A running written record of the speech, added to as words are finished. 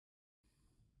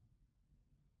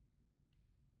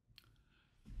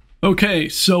Okay,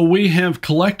 so we have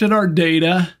collected our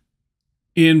data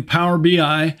in Power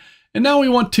BI, and now we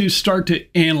want to start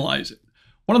to analyze it.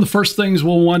 One of the first things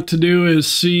we'll want to do is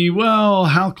see, well,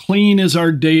 how clean is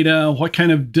our data? What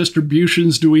kind of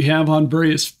distributions do we have on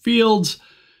various fields?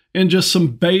 And just some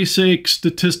basic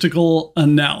statistical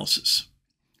analysis.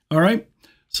 All right,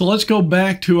 so let's go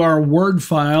back to our Word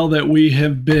file that we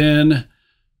have been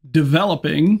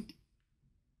developing.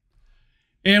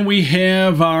 And we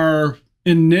have our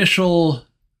initial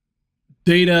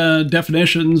data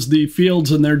definitions, the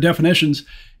fields and their definitions.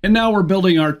 And now we're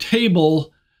building our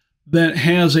table that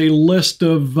has a list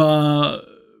of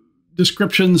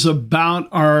descriptions about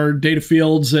our data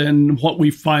fields and what we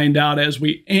find out as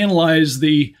we analyze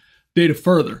the data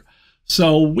further.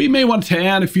 So we may want to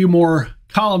add a few more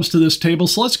columns to this table.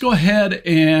 So let's go ahead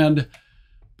and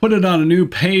put it on a new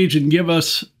page and give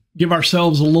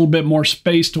ourselves a little bit more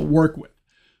space to work with.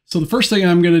 So the first thing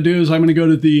I'm going to do is I'm going to go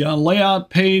to the layout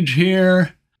page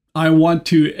here. I want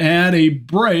to add a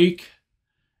break.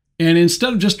 And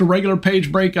instead of just a regular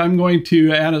page break, I'm going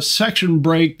to add a section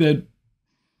break that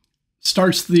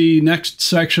starts the next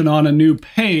section on a new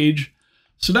page.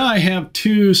 So now I have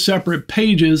two separate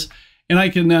pages, and I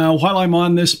can, while I'm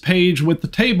on this page with the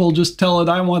table, just tell it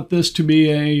I want this to be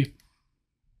a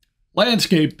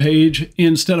landscape page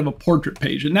instead of a portrait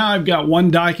page. And now I've got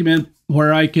one document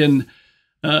where I can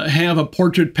have a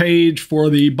portrait page for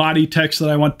the body text that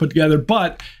I want to put together,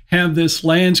 but have this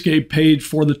landscape page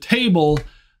for the table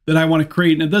that I want to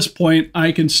create. And at this point,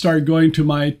 I can start going to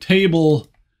my table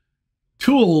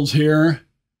tools here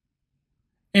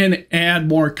and add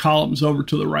more columns over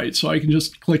to the right. So I can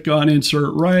just click on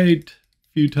insert right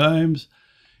a few times,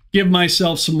 give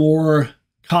myself some more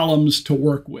columns to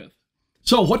work with.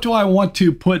 So what do I want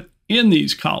to put in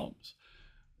these columns?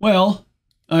 Well,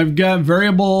 I've got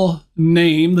variable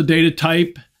name, the data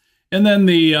type, and then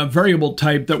the variable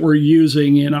type that we're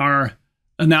using in our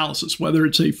analysis, whether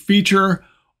it's a feature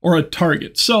or a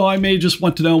target. So I may just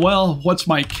want to know, well, what's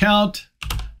my count?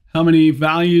 How many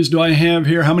values do I have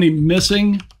here? How many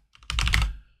missing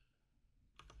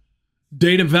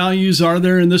data values are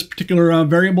there in this particular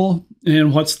variable?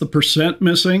 And what's the percent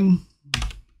missing?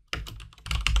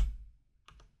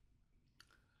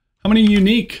 How many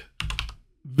unique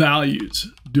values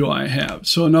do I have?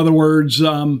 So in other words,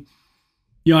 I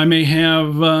may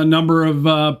have a number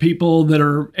of people that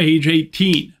are age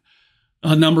 18,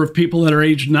 a number of people that are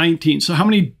age 19. So how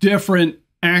many different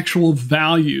actual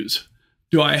values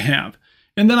do I have?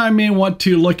 And then I may want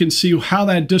to look and see how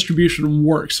that distribution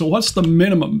works. So what's the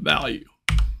minimum value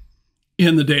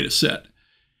in the data set?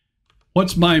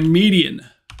 What's my median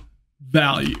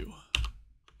value?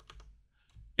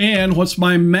 And what's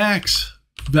my max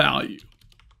value?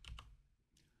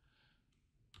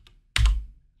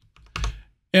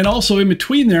 And also in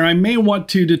between there, I may want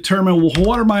to determine, well,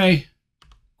 what are my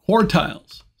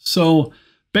quartiles? So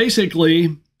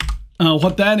basically,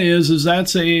 what that is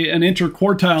that's an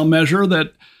interquartile measure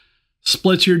that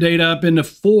splits your data up into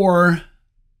 4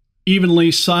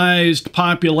 evenly sized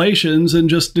populations and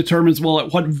just determines, well,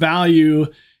 at what value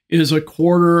is a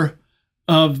quarter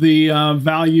of the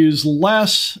values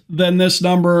less than this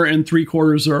number and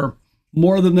 3/4 are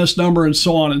more than this number, and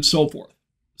so on and so forth.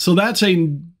 So that's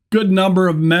a good number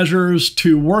of measures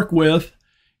to work with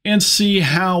and see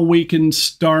how we can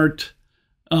start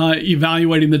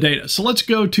evaluating the data. So let's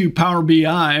go to Power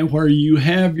BI, where you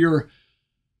have your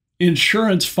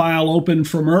insurance file open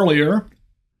from earlier,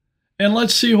 and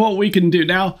let's see what we can do.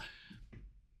 Now,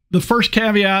 the first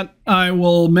caveat I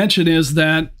will mention is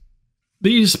that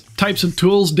these types of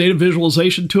tools, data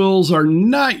visualization tools, are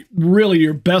not really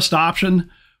your best option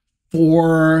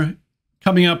for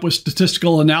coming up with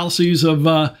statistical analyses of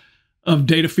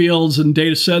data fields and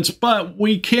data sets, but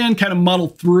we can kind of muddle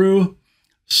through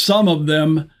some of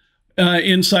them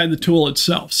inside the tool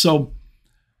itself. So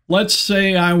let's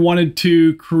say I wanted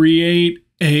to create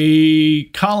a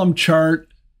column chart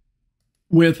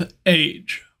with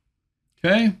age,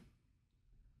 okay?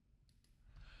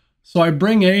 So I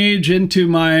bring age into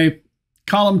my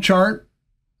column chart,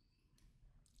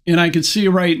 and I can see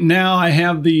right now I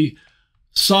have the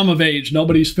sum of age.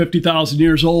 Nobody's 50,000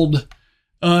 years old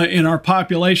in our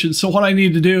population. So what I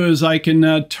need to do is I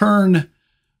can turn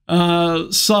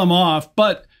sum off,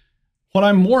 but what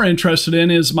I'm more interested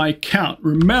in is my count.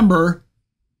 Remember,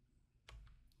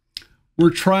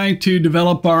 we're trying to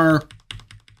develop our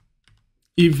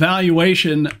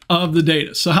evaluation of the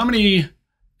data. So how many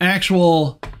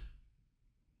actual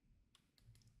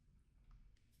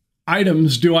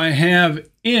items do I have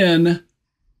in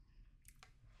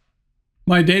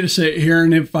my data set here?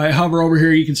 And if I hover over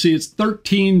here, you can see it's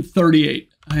 1338.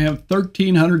 I have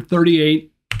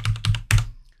 1,338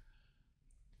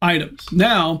 items.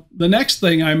 Now, the next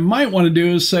thing I might want to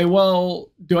do is say, well,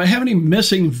 do I have any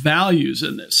missing values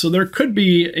in this? So there could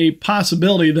be a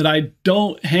possibility that I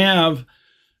don't have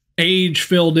age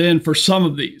filled in for some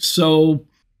of these. So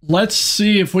let's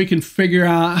see if we can figure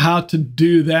out how to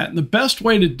do that. And the best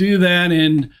way to do that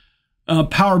in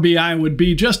Power BI would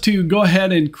be just to go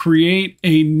ahead and create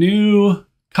a new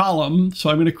column. So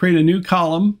I'm going to create a new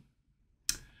column.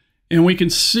 And we can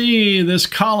see this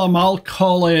column, I'll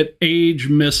call it age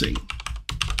missing.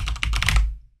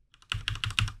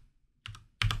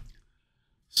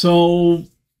 So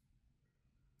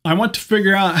I want to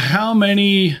figure out how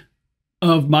many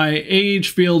of my age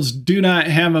fields do not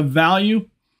have a value.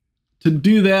 To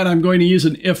do that, I'm going to use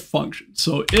an if function.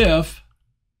 So if,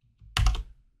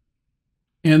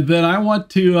 and then I want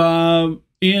to,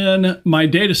 in my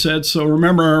data set, so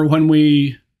remember when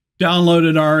we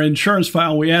downloaded our insurance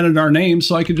file, we added our name,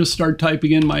 so I could just start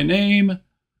typing in my name.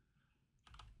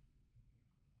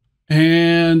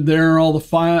 And there are all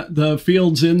the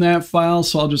fields in that file,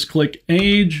 so I'll just click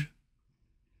age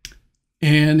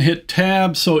and hit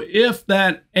tab. So if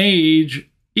that age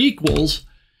equals,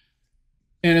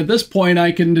 and at this point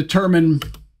I can determine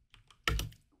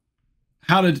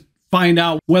how to find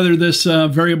out whether this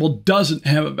variable doesn't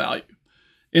have a value.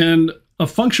 And a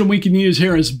function we can use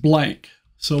here is blank.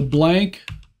 So blank.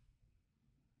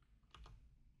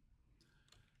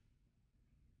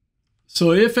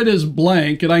 So if it is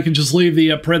blank, and I can just leave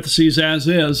the parentheses as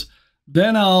is,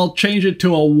 then I'll change it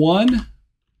to a 1.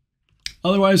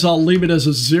 Otherwise, I'll leave it as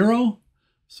a 0.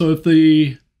 So if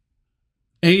the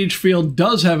age field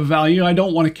does have a value, I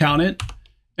don't want to count it.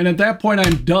 And at that point,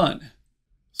 I'm done.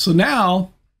 So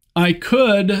now I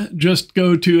could just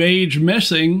go to age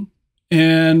missing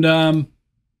and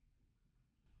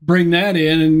bring that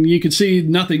in, and you can see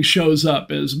nothing shows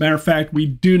up. As a matter of fact, we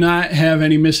do not have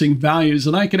any missing values.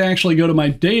 And I could actually go to my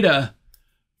data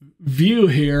view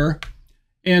here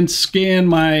and scan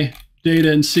my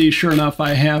data and see, sure enough,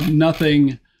 I have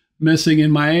nothing missing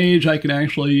in my age. I can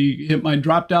actually hit my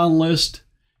drop-down list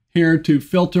here to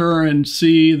filter and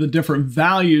see the different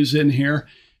values in here.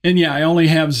 And yeah, I only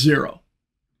have 0.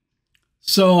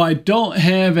 So I don't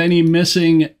have any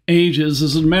missing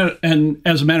ages. And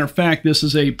as a matter of fact, this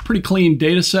is a pretty clean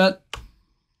data set.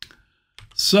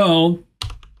 So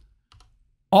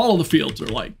all of the fields are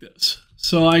like this.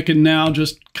 So I can now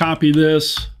just copy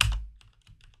this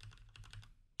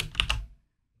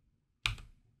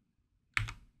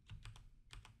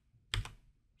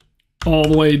all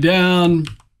the way down.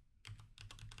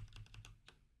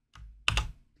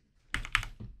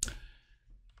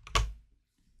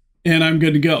 And I'm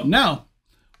good to go. Now,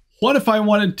 what if I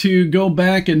wanted to go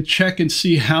back and check and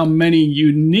see how many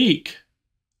unique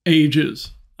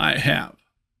ages I have?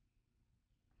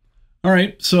 All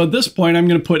right, so at this point, I'm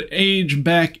going to put age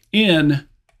back in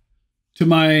to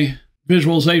my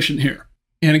visualization here.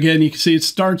 And again, you can see it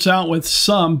starts out with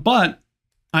some, but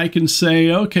I can say,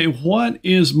 okay, what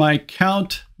is my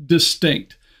count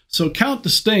distinct? So count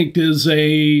distinct is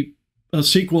a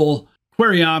SQL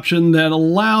query option that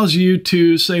allows you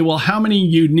to say, well, how many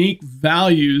unique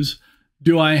values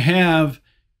do I have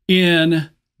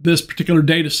in this particular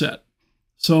data set?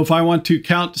 So if I want to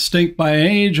count distinct by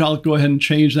age, I'll go ahead and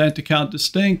change that to count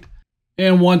distinct.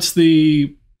 And once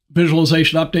the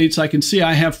visualization updates, I can see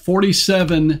I have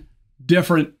 47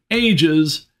 different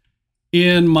ages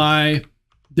in my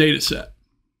data set.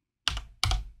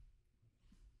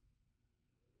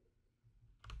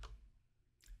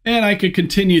 And I could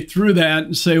continue through that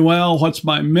and say, well, what's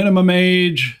my minimum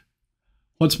age?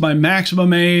 What's my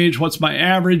maximum age? What's my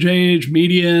average age,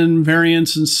 median,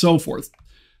 variance, and so forth.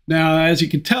 Now, as you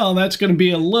can tell, that's going to be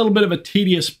a little bit of a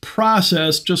tedious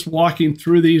process just walking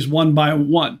through these one by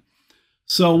one.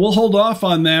 So we'll hold off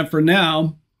on that for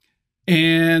now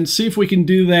and see if we can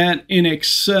do that in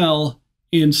Excel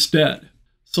instead.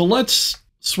 So let's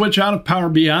switch out of Power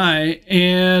BI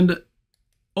and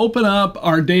open up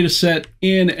our data set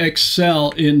in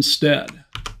Excel instead.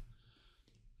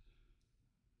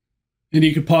 And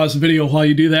you can pause the video while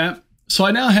you do that. So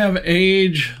I now have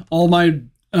age, all my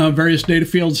various data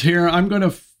fields here. I'm going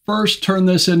to first turn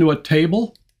this into a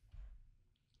table.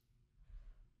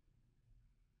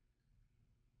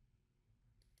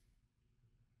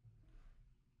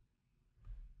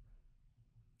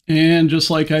 And just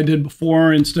like I did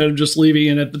before, instead of just leaving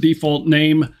it at the default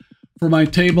name for my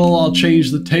table, I'll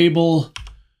change the table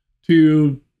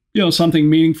to, something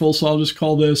meaningful. So I'll just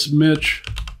call this Mitch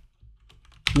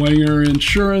Wenger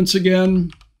Insurance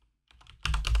again.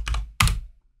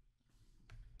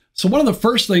 So one of the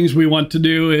first things we want to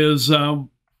do is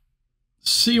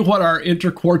see what our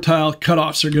interquartile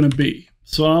cutoffs are going to be.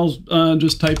 So I'll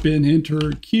just type in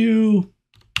interq.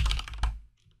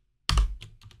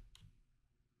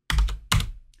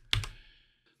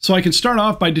 So I can start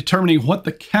off by determining what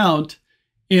the count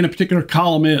in a particular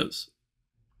column is.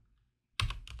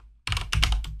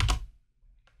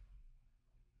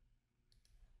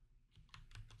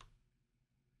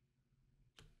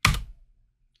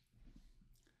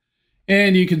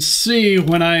 And you can see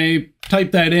when I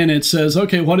type that in, it says,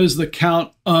 okay, what is the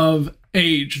count of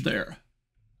age there?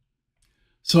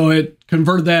 So it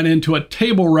converted that into a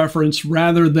table reference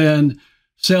rather than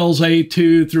cells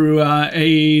A2 through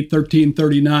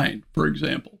A1339, for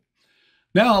example.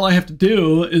 Now all I have to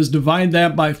do is divide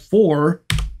that by 4.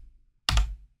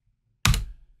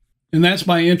 And that's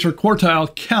my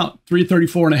interquartile count,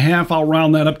 334.5. I'll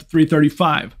round that up to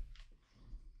 335.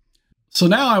 So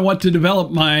now I want to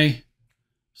develop my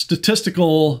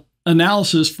statistical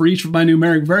analysis for each of my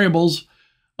numeric variables.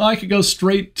 Well, I could go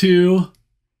straight to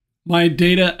my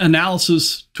data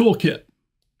analysis toolkit.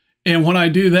 And when I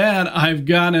do that, I've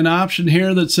got an option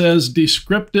here that says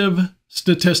descriptive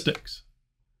statistics.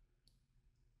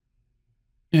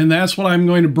 And that's what I'm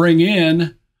going to bring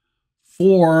in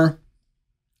for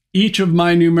each of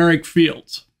my numeric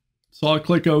fields. So I'll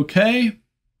click OK.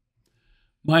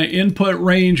 My input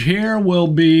range here will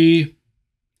be,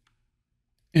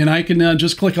 and I can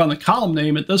just click on the column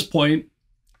name at this point,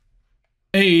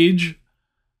 age,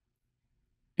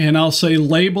 and I'll say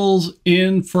labels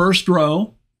in first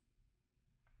row.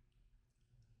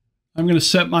 I'm going to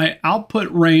set my output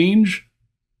range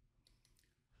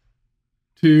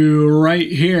to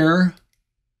right here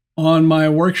on my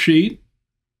worksheet.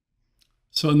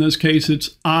 So in this case,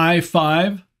 it's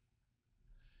I5.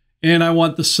 And I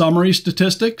want the summary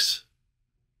statistics.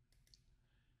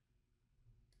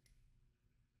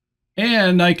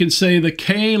 And I can say the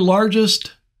K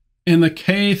largest and the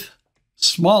K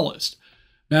smallest.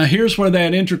 Now here's where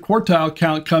that interquartile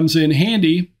count comes in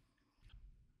handy.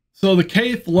 So the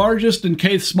Kth largest and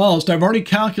Kth smallest, I've already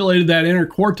calculated that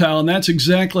interquartile, and that's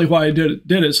exactly why I did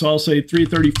it. So I'll say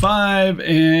 335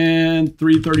 and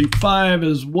 335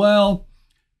 as well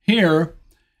here.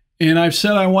 And I've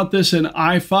said I want this in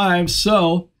I5.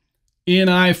 So in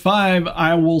I5,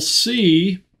 I will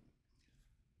see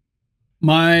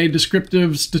my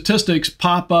descriptive statistics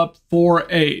pop up for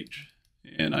age.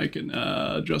 And I can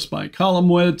adjust my column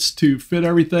widths to fit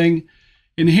everything.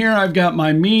 In here, I've got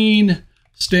my mean,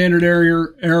 standard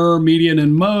error, median,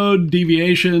 and mode,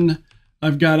 deviation.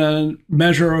 I've got a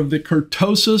measure of the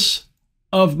kurtosis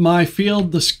of my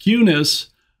field, the skewness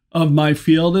of my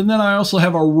field, and then I also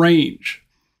have a range,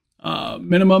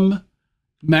 minimum,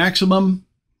 maximum,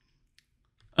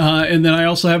 and then I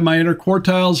also have my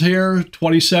interquartiles here,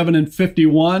 27 and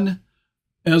 51,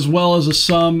 as well as a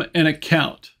sum and a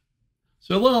count.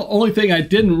 So the only thing I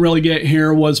didn't really get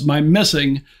here was my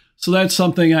missing, so that's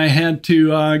something I had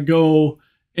to go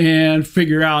and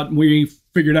figure out, and we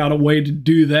figured out a way to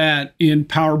do that in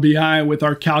Power BI with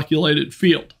our calculated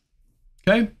field.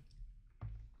 Okay?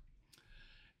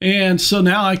 And so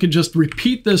now I could just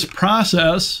repeat this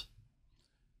process,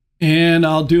 and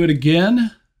I'll do it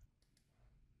again.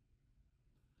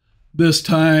 This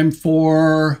time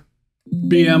for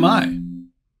BMI.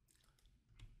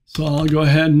 So I'll go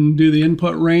ahead and do the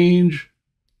input range,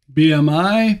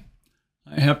 BMI.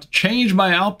 I have to change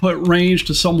my output range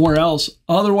to somewhere else.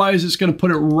 Otherwise, it's going to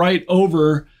put it right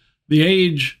over the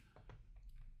age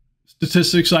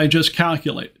statistics I just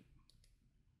calculated.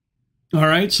 All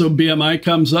right, so BMI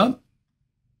comes up.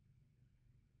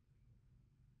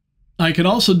 I can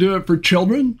also do it for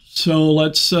children. So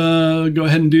let's go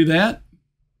ahead and do that.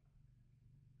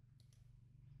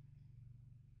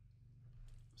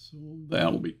 So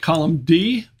that'll be column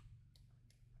D.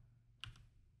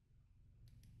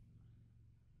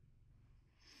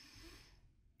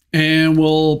 And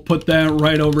we'll put that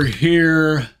right over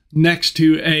here next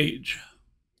to age.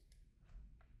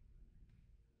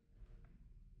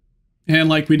 And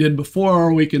like we did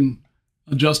before, we can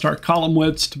adjust our column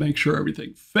widths to make sure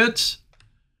everything fits.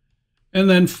 And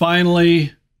then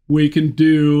finally, we can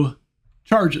do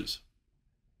charges.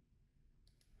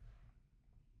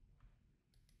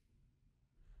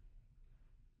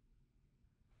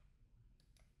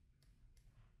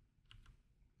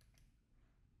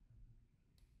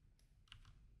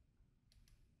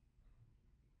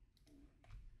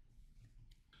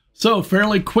 So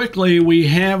fairly quickly, we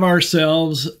have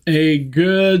ourselves a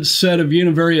good set of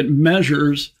univariate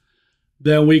measures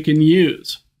that we can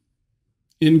use,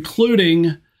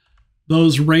 including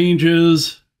those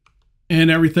ranges and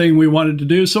everything we wanted to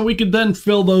do. So we could then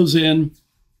fill those in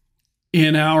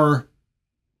our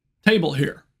table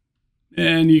here.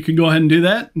 And you can go ahead and do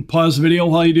that and pause the video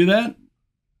while you do that.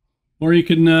 Or you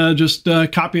can just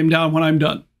copy them down when I'm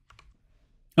done.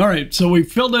 All right, so we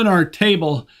filled in our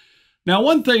table. Now,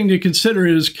 one thing to consider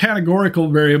is categorical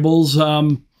variables.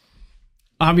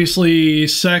 Obviously,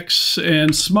 sex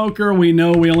and smoker, we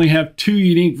know we only have 2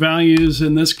 unique values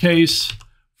in this case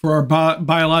for our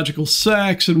biological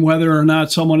sex and whether or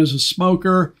not someone is a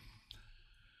smoker.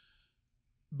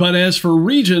 But as for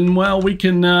region, well, we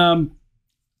can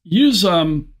use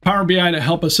Power BI to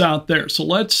help us out there. So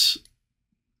let's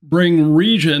bring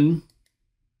region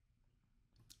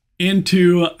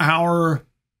into our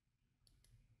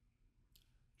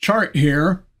chart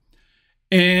here.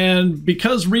 And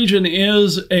because region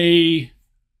is a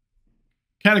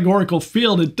categorical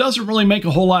field, it doesn't really make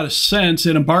a whole lot of sense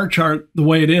in a bar chart the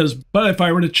way it is. But if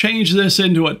I were to change this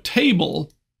into a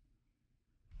table,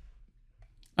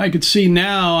 I could see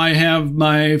now I have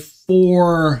my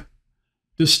 4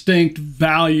 distinct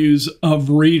values of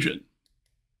region.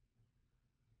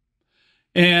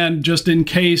 And just in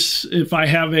case, if I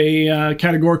have a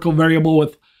categorical variable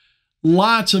with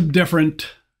lots of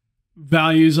different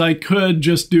values, I could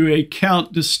just do a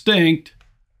count distinct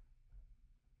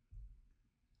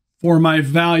for my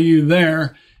value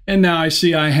there. And now I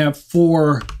see I have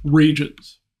 4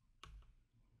 regions.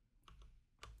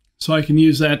 So I can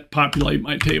use that to populate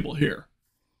my table here.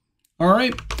 All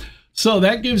right. So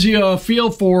that gives you a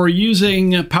feel for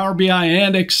using Power BI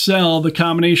and Excel, the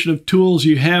combination of tools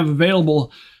you have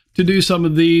available to do some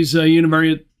of these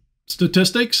univariate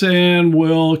statistics, and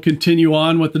we'll continue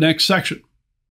on with the next section.